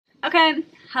Okay,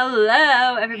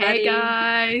 hello everybody. Hey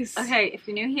guys. Okay, if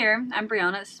you're new here, I'm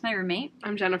Brianna, this is my roommate.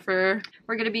 I'm Jennifer.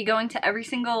 We're going to be going to every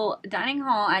single dining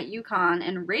hall at Uconn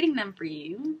and rating them for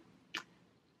you.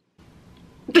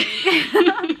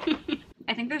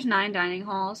 I think there's 9 dining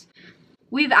halls.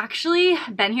 We've actually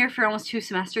been here for almost 2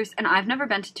 semesters and I've never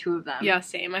been to 2 of them. Yeah,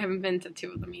 same. I haven't been to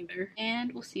 2 of them either.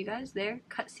 And we'll see you guys there.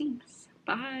 Cut scenes.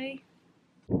 Bye.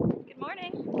 Good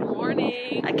morning. Good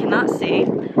morning. I cannot see.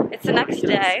 It's the next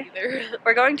day.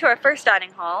 We're going to our first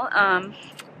dining hall.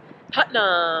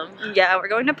 Putnam. Yeah, we're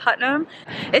going to Putnam.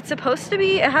 It's supposed to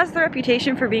be, it has the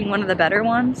reputation for being one of the better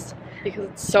ones. Because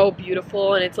it's so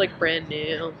beautiful and it's like brand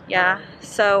new. Yeah,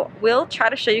 so we'll try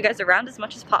to show you guys around as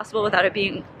much as possible without it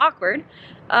being awkward.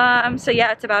 So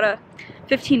yeah, it's about a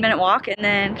 15-minute walk and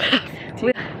then,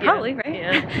 probably, right?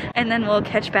 Yeah. And then we'll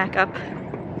catch back up.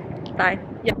 Bye.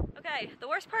 Yeah. Okay, the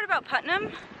worst part about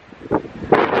Putnam.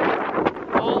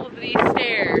 All of these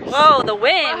stairs. Whoa, the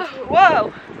wind.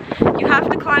 Whoa. You have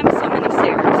to climb so many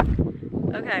stairs.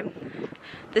 Okay,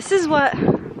 this is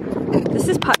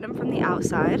Putnam from the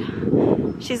outside.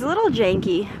 She's a little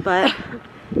janky, but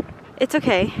it's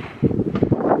okay.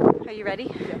 Are you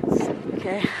ready? Yes.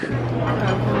 Okay.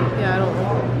 Yeah, I don't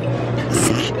know.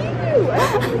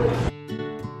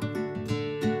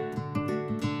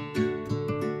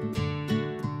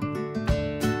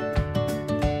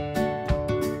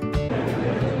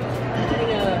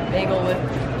 Bagel with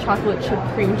chocolate chip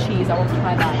cream cheese. I want to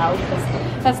try that out because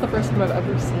that's the first time I've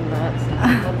ever seen that. So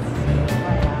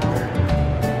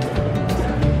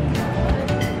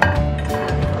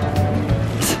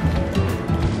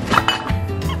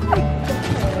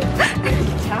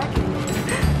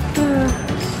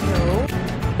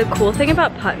The cool thing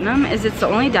about Putnam is it's the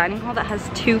only dining hall that has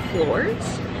 2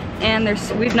 floors, and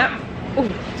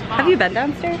have you been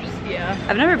downstairs? yeah.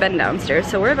 I've never been downstairs,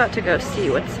 so we're about to go see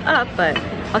what's up, but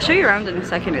I'll show you around in a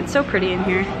second. It's so pretty in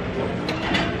here.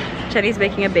 Jenny's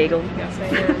making a bagel. Yes, I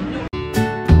am.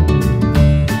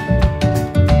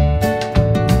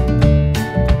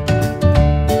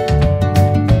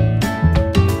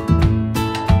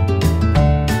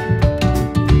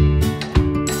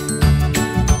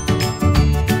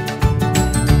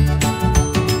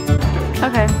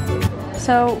 Okay,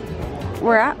 so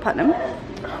we're at Putnam.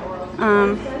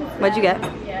 What'd you get?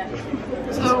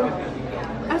 So,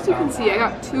 as you can see, I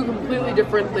got 2 completely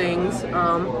different things.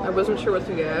 I wasn't sure what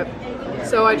to get.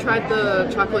 So I tried the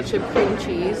chocolate chip cream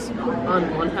cheese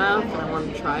on one half, and I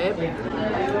wanted to try it.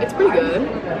 It's pretty good.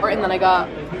 And then I got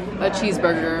a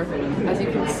cheeseburger. As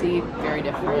you can see, very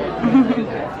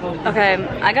different. Okay,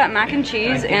 I got mac and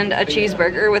cheese and a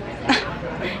cheeseburger with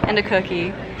and a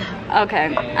cookie.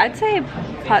 Okay, I'd say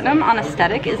Putnam on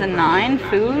aesthetic is a 9.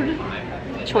 Food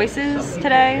choices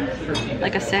today,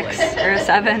 like a 6 or a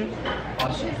 7.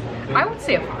 I would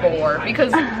say a 4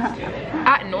 because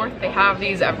at North they have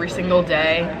these every single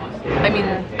day. I mean,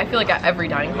 I feel like at every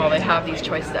dining hall they have these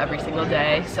choices every single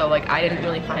day. So like I didn't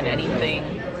really find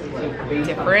anything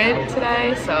different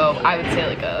today. So I would say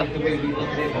like a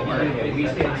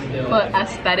 4. But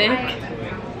aesthetic,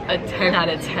 a 10 out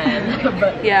of 10.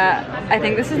 But yeah, I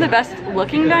think this is the best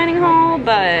looking dining hall,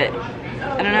 but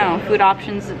I don't know, food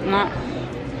options not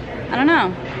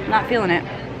feeling it.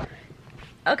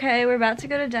 Okay, we're about to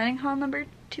go to dining hall number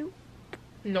 2.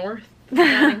 North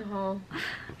dining hall.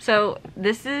 So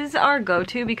this is our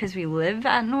go-to because we live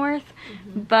at North,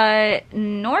 but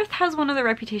North has one of the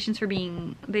reputations for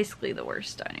being basically the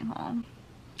worst dining hall.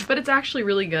 But it's actually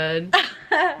really good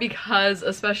because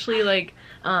especially like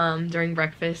during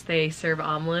breakfast they serve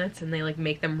omelets and they like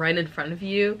make them right in front of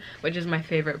you, which is my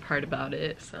favorite part about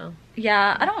it. So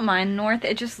yeah, I don't mind North.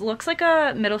 It just looks like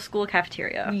a middle school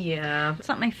cafeteria. Yeah. It's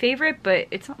not my favorite, but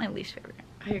it's not my least favorite.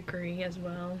 I agree as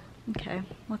well. Okay,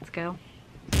 let's go.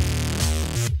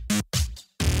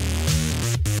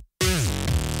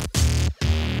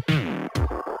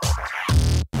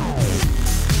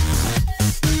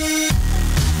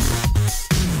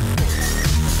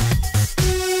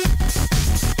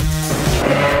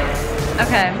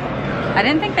 Okay, I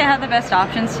didn't think they had the best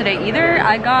options today either.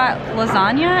 I got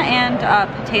lasagna and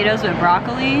potatoes with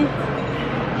broccoli.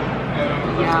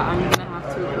 Yeah, I'm gonna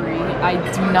have to agree. I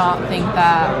do not think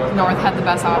that North had the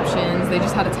best options. They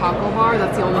just had a taco bar.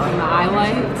 That's the only thing that I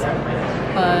liked.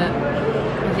 But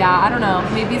yeah, I don't know.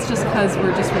 Maybe it's just because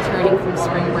we're just returning from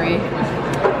spring break.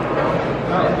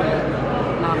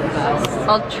 Not the best.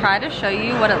 I'll try to show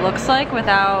you what it looks like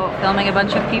without filming a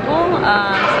bunch of people.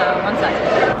 So 1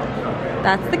 second.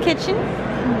 That's the kitchen,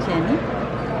 Jenny.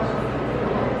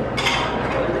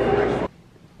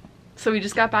 So we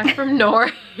just got back from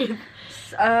North.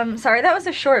 sorry that was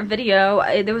a short video.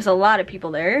 There was a lot of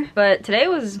people there, but today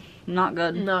was not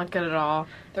good. Not good at all.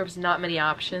 There was not many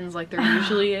options like there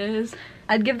usually is.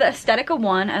 I'd give the aesthetic a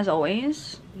 1 as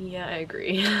always. Yeah, I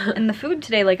agree. And the food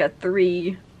today like a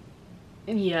 3.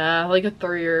 Yeah, like a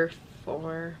 3 or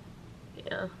 4.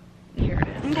 Yeah. Here it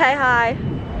is. Okay, hi.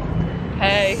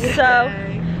 Hey. So,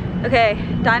 hey. Okay,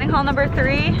 dining hall number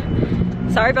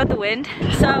 3. Sorry about the wind.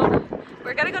 So,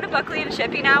 we're gonna go to Buckley and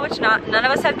Shippey now, which none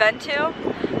of us have been to.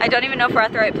 I don't even know if we're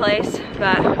at the right place,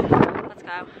 but let's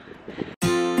go.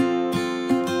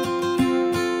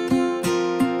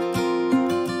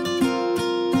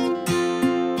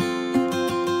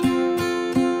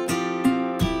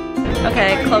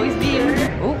 Okay, Chloe's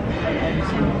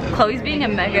being a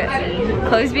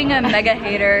mega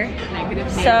hater.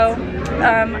 So,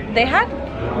 they had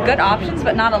good options,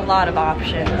 but not a lot of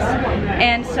options.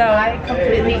 And so I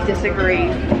completely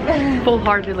disagree.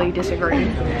 Full-heartedly disagree.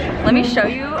 Let me show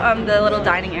you the little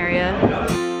dining area.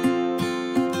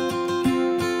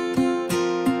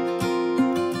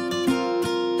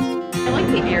 I like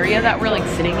the area that we're like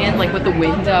sitting in, like with the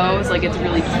windows, like it's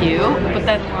really cute, but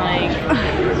then like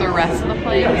the rest of the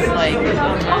place, like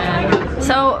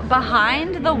So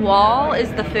behind the wall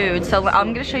is the food. So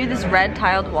I'm gonna show you this red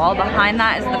tiled wall. Behind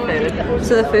that is the food.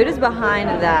 So the food is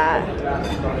behind that.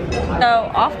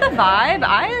 So off the vibe,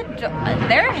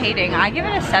 they're hating. I give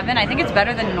it a 7. I think it's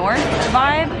better than North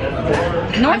vibe.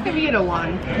 North, I'll give it a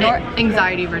 1. North,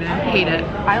 anxiety ridden. Hate it.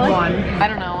 I like 1. I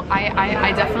don't know.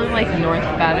 I definitely like North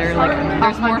better. Like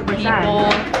there's more people.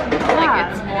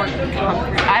 Like it's more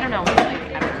comfort. I don't know. Like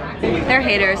I don't know. They're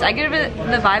haters. I give it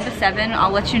the vibe a 7. I'll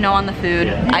let you know on the food.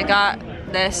 I got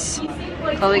this.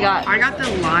 What we got? I got the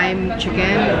lime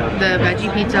chicken, the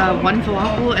veggie pizza, 1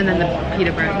 falafel, and then the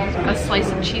pita bread. A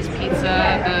slice of cheese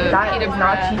pizza, the pita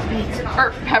bread,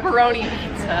 or pepperoni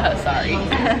pizza, sorry.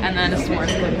 And then a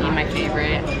s'mores cookie, my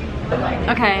favorite.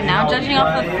 Okay, now judging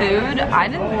off the food,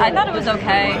 I thought it was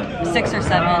okay. 6 or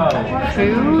 7.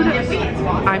 Food,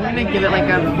 I'm gonna give it like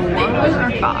a 4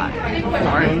 or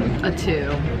 5. A 2.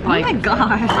 Like, oh my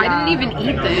gosh. I didn't even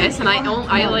eat this, and I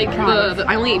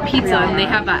only ate pizza, and they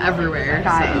have that everywhere.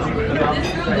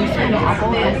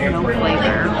 waffle has no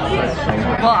flavor.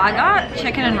 Well, I got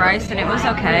chicken and rice, and it was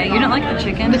okay. You didn't like the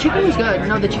chicken? The chicken was good.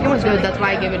 No, the chicken was good. That's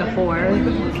why I gave it a 4.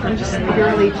 I'm just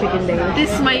purely chicken based.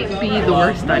 This might be the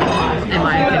worst dining hall, in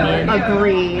my opinion.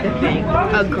 Agreed.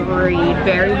 Agreed.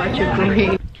 Very much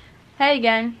agreed. Hey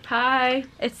again. Hi.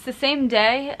 It's the same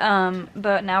day,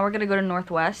 but now we're gonna go to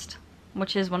Northwest,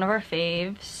 which is one of our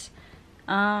faves.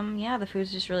 Yeah, the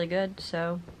food's just really good,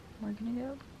 so we're gonna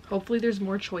go. Hopefully there's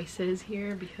more choices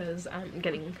here because I'm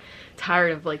getting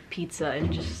tired of like pizza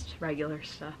and just regular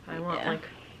stuff. I want like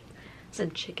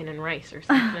some chicken and rice or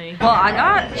something. Well, I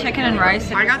got chicken and rice.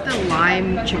 I got the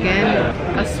lime chicken.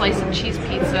 A slice of cheese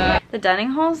pizza. The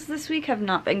dining halls this week have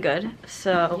not been good,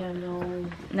 so yeah, no.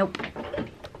 Nope.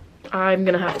 I'm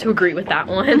gonna have to agree with that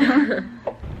one.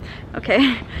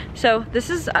 Okay, so this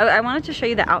is, I wanted to show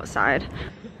you the outside.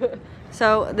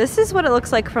 So this is what it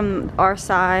looks like from our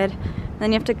side.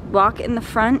 Then you have to walk in the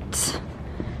front,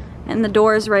 and the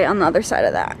door is right on the other side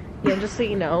of that. Yeah, just so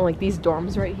you know, like these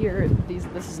dorms right here,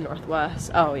 this is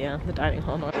Northwest. Oh yeah, the dining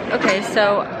hall. Okay,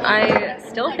 so I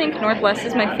still think Northwest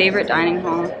is my favorite dining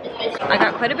hall. I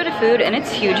got quite a bit of food, and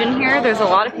it's huge in here. There's a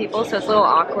lot of people, so it's a little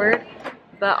awkward.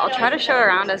 But I'll try to show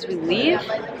around as we leave.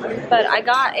 But I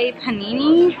got a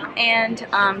panini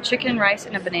and chicken and rice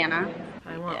and a banana.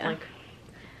 I want like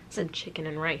some chicken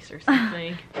and rice or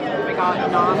something. I got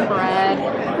naan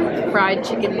bread, fried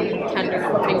chicken tender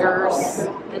fingers,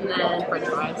 and then french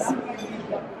fries.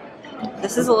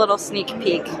 This is a little sneak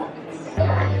peek.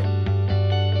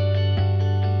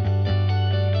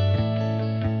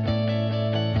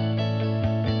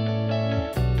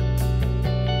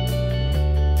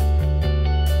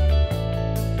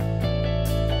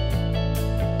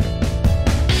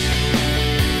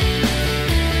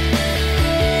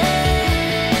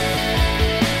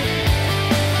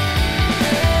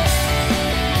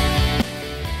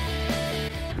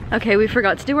 Okay, we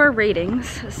forgot to do our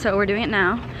ratings, so we're doing it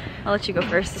now. I'll let you go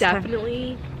first this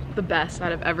Definitely time. The best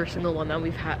out of every single one that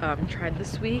we've tried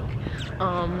this week.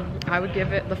 I would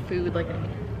give it the food like an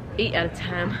 8 out of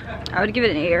 10. I would give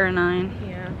it an 8 or a 9.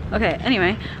 Yeah. Okay,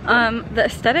 anyway, the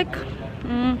aesthetic,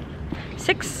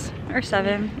 6 or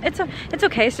 7. It's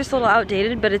okay, it's just a little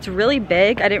outdated, but it's really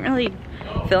big. I didn't really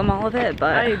film all of it,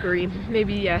 but I agree.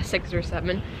 Maybe yeah, 6 or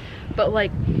 7. But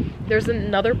like there's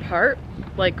another part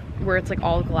like where it's like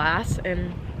all glass,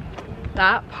 and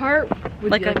that part would be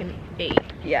like an 8.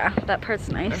 Yeah, that part's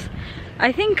nice.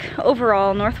 I think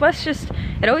overall Northwest just,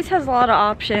 it always has a lot of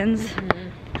options.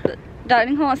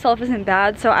 dining hall itself isn't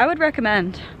bad, so I would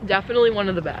recommend. Definitely one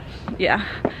of the best. Yeah.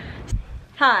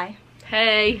 Hi.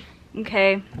 Hey.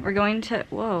 Okay, we're going to,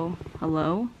 whoa,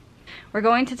 hello? We're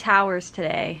going to Towers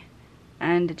today,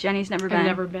 and Jenny's never been. I've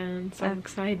never been, so I'm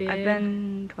excited. I've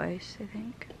been twice, I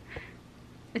think.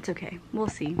 It's okay, we'll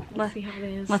see. Let's see how it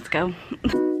is. Let's go.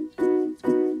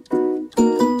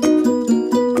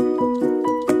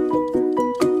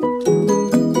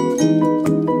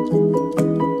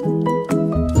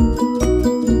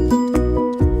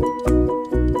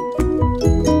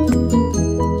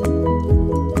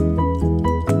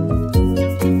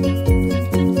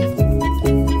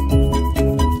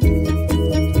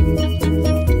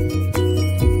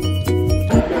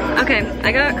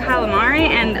 I got calamari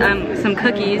and some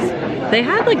cookies. They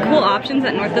had like cool options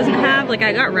that North doesn't have. Like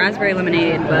I got raspberry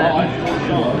lemonade, but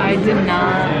I did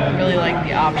not really like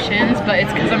the options, but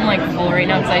it's because I'm like full right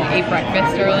now because I ate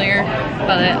breakfast earlier.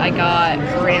 But I got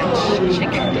ranch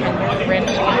chicken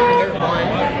tender one,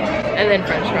 and then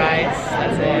French fries.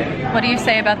 That's it. What do you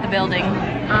say about the building?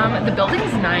 The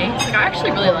building's nice. Like I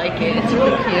actually really like it. It's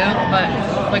really cute,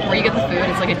 but like where you get the food,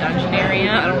 it's like a dungeon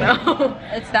area. I don't know.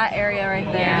 It's that area right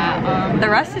there. Yeah. The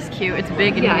rest is cute. It's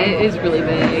big and yeah, it is really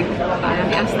big.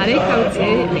 The aesthetic, I would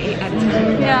say an 8 out of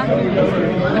 10. Yeah.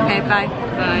 Okay, bye.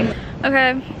 Bye.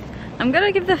 Okay. I'm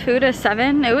gonna give the food a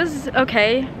 7. It was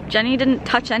okay. Jenny didn't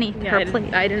touch her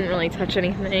plate. I didn't really touch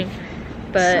anything,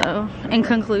 but so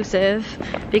inconclusive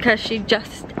because she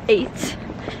just ate.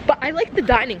 But I like the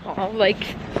dining hall,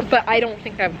 but I don't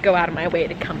think I would go out of my way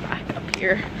to come back up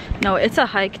here. No, it's a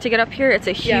hike to get up here. It's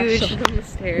a huge. Yeah, show them the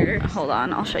stairs. Hold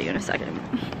on, I'll show you in a second.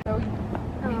 So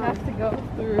we have to go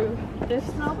through this,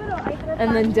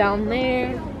 and then down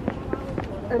there,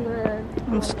 and then.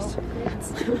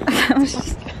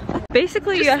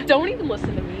 Basically, Just don't even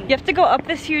listen to me. You have to go up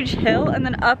this huge hill and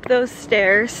then up those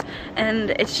stairs, and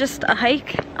it's just a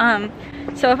hike.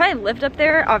 So if I lived up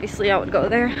there, obviously I would go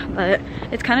there, but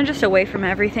it's kind of just away from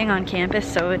everything on campus,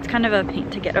 so it's kind of a pain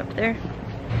to get up there.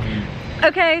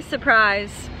 Okay,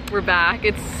 surprise. We're back.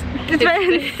 It's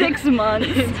been 6 months.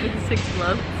 It's been 6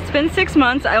 months. It's been 6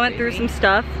 months. I went through some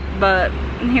stuff, but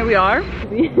here we are.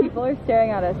 People are staring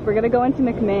at us. We're gonna go into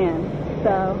McMahon,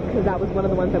 so because that was one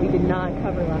of the ones that we did not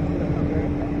cover last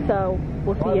semester. So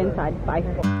we'll see you inside. Bye.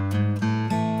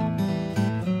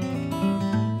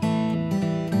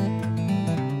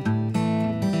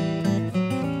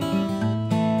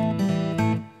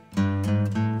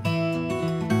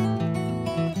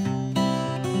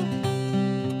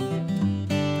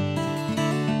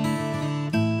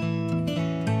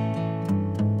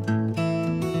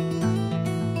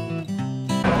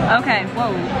 Okay,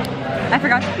 whoa. I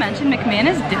forgot to mention McMahon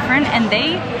is different and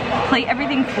they plate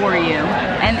everything for you.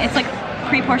 And it's like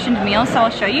pre-portioned meals, so I'll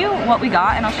show you what we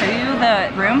got and I'll show you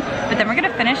the room, but then we're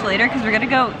gonna finish later because we're gonna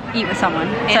go eat with someone.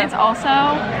 And it's also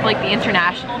like the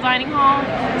international dining hall,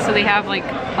 so they have like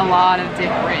a lot of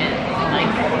different like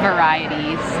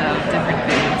varieties of different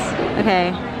foods.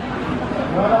 Okay.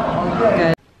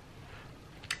 Good.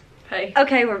 Hey.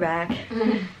 Okay, we're back.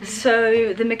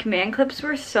 So the McMahon clips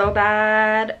were so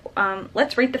bad.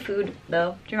 Let's rate the food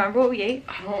though. Do you remember what we ate?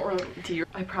 I don't really.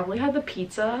 I probably had the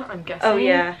pizza, I'm guessing. Oh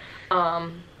yeah.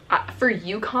 For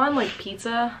Uconn, like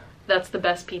pizza, that's the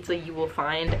best pizza you will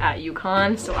find at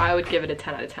Uconn. So I would give it a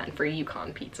 10 out of 10 for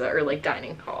Uconn pizza or like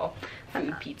dining hall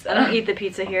food pizza. I don't eat the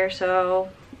pizza here, so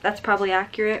that's probably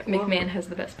accurate. McMahon has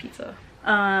the best pizza.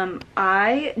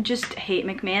 I just hate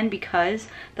McMahon because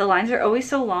the lines are always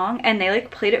so long and they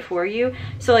like plate it for you.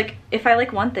 So like if I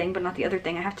like one thing but not the other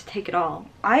thing, I have to take it all.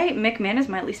 McMahon is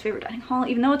my least favorite dining hall,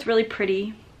 even though it's really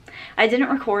pretty. I didn't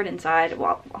record inside.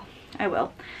 Well, I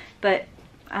will, but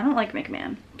I don't like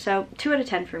McMahon. So 2 out of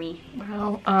 10 for me.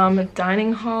 Wow.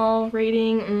 Dining hall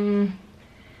rating,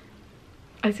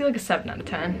 I'd say like a 7 out of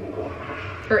 10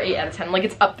 or 8 out of 10. Like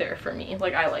it's up there for me.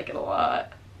 Like I like it a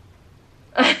lot.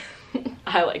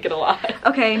 I like it a lot.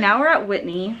 Okay, now we're at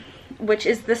Whitney, which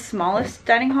is the smallest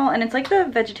dining hall, and it's like the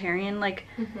vegetarian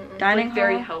dining hall.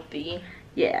 Very healthy.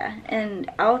 Yeah, and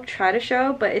I'll try to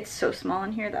show, but it's so small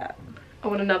in here that.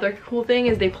 Oh, and another cool thing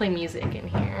is they play music in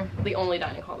here. The only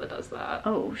dining hall that does that.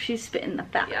 Oh, she's spitting the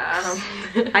facts.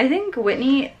 Yeah. I think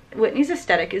Whitney's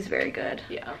aesthetic is very good.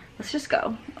 Yeah. Let's just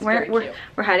go. It's very cute.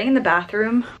 We're hiding in the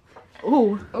bathroom.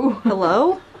 Ooh. Ooh.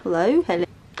 Hello. Hello. Hello.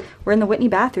 We're in the Whitney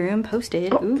bathroom,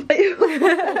 posted. Ooh.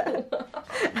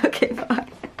 Okay, bye.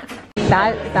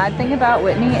 Bad thing about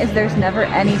Whitney is there's never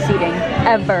any seating,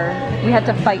 ever. We had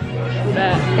to fight. We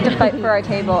had to fight for our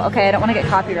table. Okay, I don't want to get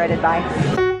copyrighted, bye.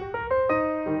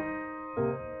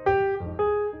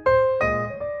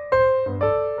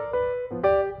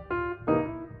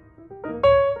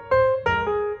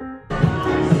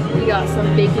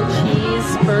 bacon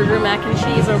cheeseburger mac and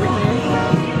cheese over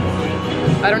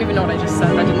here. I don't even know what I just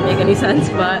said. That didn't make any sense,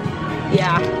 but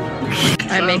yeah.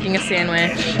 I'm making a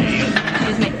sandwich.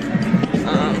 Excuse me.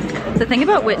 The thing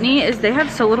about Whitney is they have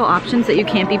so little options that you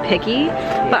can't be picky,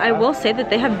 but I will say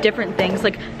that they have different things,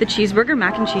 like the cheeseburger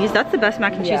mac and cheese. That's the best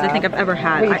mac and cheese I think I've ever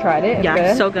had. You tried it? Yeah,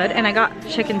 good? so good. And I got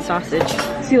chicken sausage.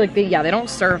 See, like they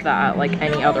don't serve that like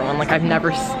any other one. Like I've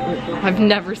never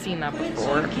seen that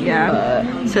before.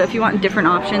 Yeah. So if you want different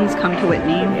options, come to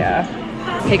Whitney. Yeah.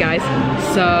 Hey guys,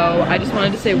 so I just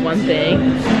wanted to say one thing.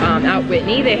 At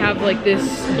Whitney, they have like this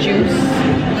juice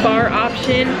bar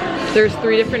option. There's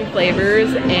 3 different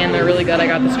flavors and they're really good. I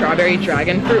got the strawberry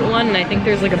dragon fruit one, and I think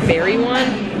there's like a berry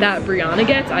one that Brianna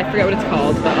gets. I forget what it's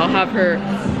called, but I'll have her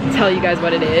tell you guys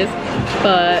what it is.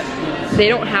 But they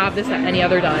don't have this at any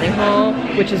other dining hall,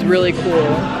 which is really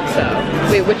cool. So,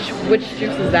 wait, which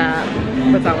juice is that?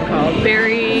 What's that one called?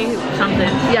 Berry something.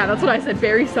 Yeah, that's what I said,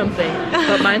 berry something.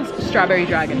 But mine's strawberry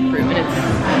dragon fruit, and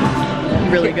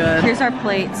it's really good. Here's our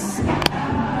plates.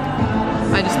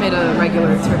 I just made a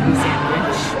regular turkey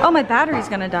sandwich. Oh, my battery's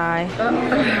gonna die.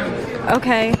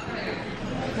 Okay.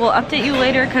 We'll update you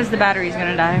later because the battery's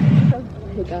gonna die.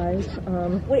 Hey guys,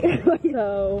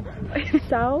 so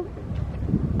South,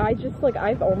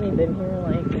 I've only been here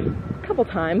like a couple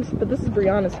times, but this is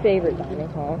Brianna's favorite dining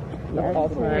hall of all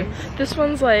time. This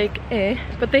one's like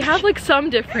but they have like some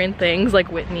different things like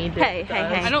Whitney did. Hey.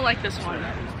 I don't like this one.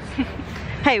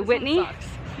 Hey, Whitney.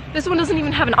 This one doesn't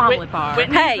even have an omelet bar.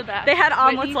 Hey, they had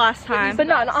omelets last time. But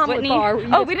not an omelet bar.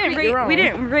 Oh, we didn't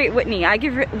rate Whitney. I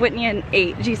give Whitney an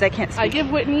 8. Jeez, I can't speak. I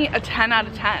give Whitney a 10 out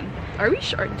of 10. Are we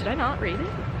sure? Did I not rate it?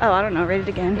 Oh, I don't know. Rate it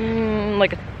again.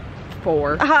 Like a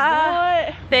 4.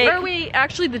 What? Or wait,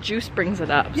 actually the juice brings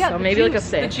it up. So maybe like a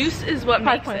 6. The juice is what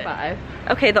makes it. 5.5.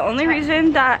 Okay, the only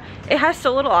reason that it has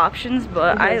so little options,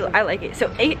 but I like it.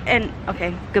 So 8 and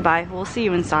okay, goodbye. We'll see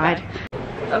you inside. Bye.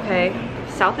 Okay,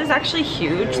 South is actually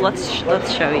huge. Let's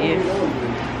show you.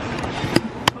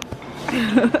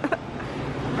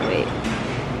 Wait.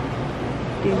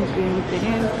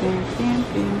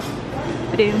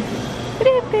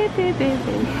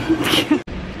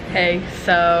 Hey,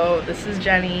 so this is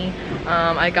Jenny.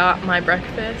 I got my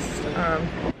breakfast.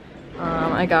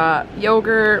 I got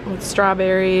yogurt with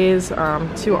strawberries, 2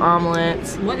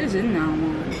 omelets. What is in that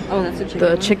one? Oh, that's a chicken.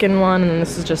 The chicken one, and then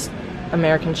this is just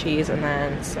American cheese, and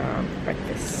then some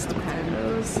breakfast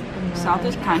potatoes. South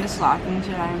is kind of slacking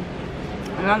today.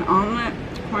 I got an omelet,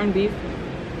 corned beef,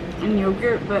 and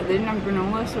yogurt, but they didn't have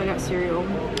granola, so I got cereal.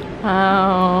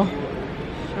 Wow.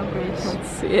 So great. Let's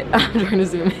see it. I'm trying to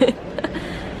zoom in.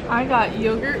 I got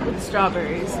yogurt with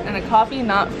strawberries and a coffee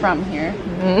not from here.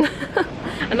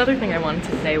 Another thing I wanted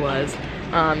to say was,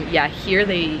 yeah, here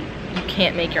you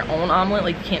can't make your own omelet,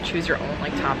 like you can't choose your own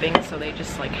like toppings, so they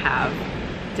just like have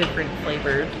different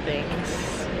flavored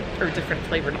things, or different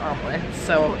flavored omelets.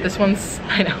 So this one's,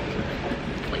 I know,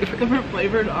 Different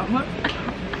flavored omelet?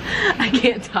 I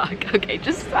can't talk. Okay,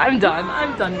 I'm done.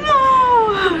 I'm done. No!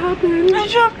 What happened? I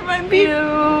chopped my beef.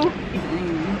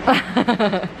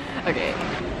 Okay.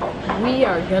 We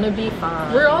are gonna be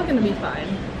fine. We're all gonna be fine.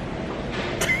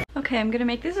 Okay, I'm gonna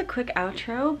make this a quick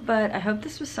outro, but I hope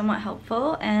this was somewhat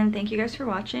helpful, and thank you guys for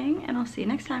watching, and I'll see you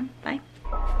next time. Bye.